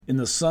In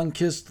the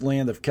sun-kissed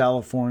land of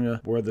California,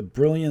 where the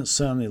brilliant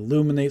sun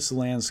illuminates the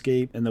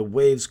landscape and the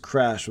waves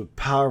crash with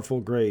powerful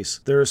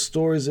grace, there are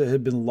stories that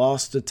have been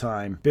lost to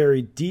time,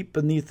 buried deep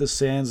beneath the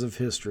sands of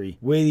history,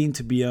 waiting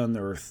to be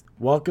unearthed.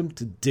 Welcome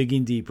to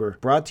Digging Deeper,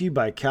 brought to you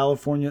by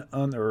California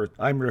Unearthed.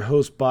 I'm your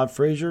host, Bob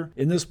Frazier.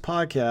 In this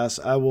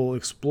podcast, I will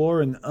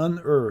explore and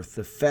unearth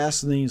the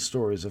fascinating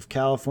stories of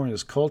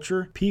California's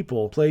culture,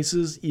 people,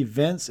 places,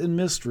 events, and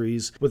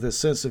mysteries with a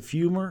sense of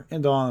humor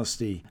and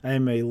honesty. I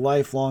am a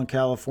lifelong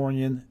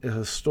Californian, a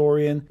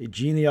historian, a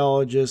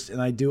genealogist,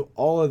 and I do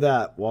all of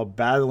that while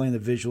battling a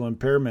visual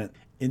impairment.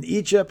 In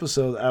each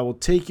episode, I will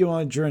take you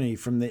on a journey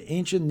from the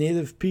ancient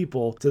native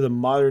people to the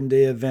modern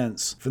day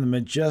events, from the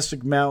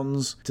majestic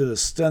mountains to the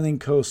stunning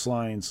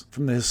coastlines,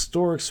 from the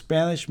historic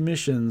Spanish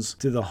missions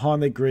to the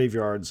haunted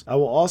graveyards. I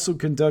will also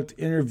conduct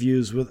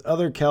interviews with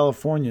other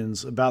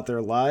Californians about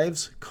their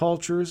lives,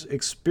 cultures,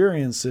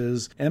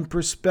 experiences, and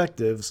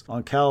perspectives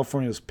on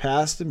California's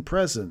past and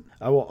present.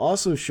 I will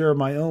also share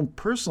my own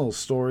personal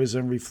stories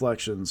and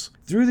reflections.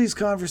 Through these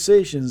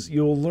conversations,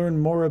 you will learn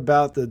more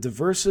about the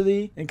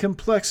diversity and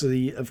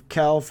complexity of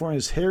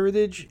California's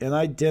heritage and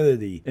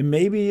identity, and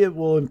maybe it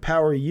will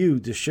empower you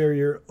to share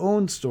your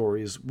own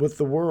stories with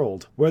the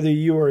world. Whether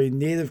you are a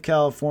native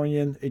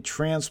Californian, a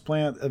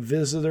transplant, a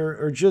visitor,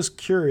 or just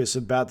curious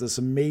about this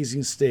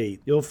amazing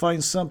state, you'll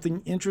find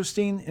something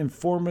interesting,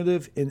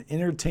 informative, and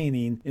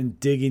entertaining in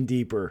Digging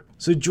Deeper.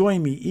 So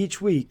join me each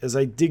week as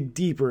I dig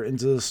deeper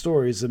into the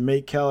stories that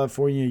make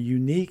California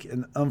unique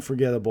and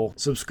unforgettable.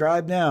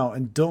 Subscribe now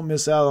and don't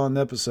miss out on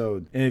an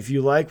episode. And if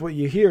you like what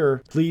you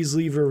hear, please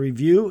leave a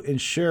review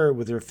and share it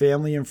with your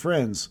family and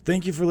friends.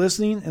 Thank you for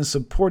listening and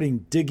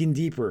supporting Digging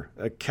Deeper,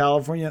 a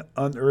California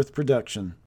Unearthed production.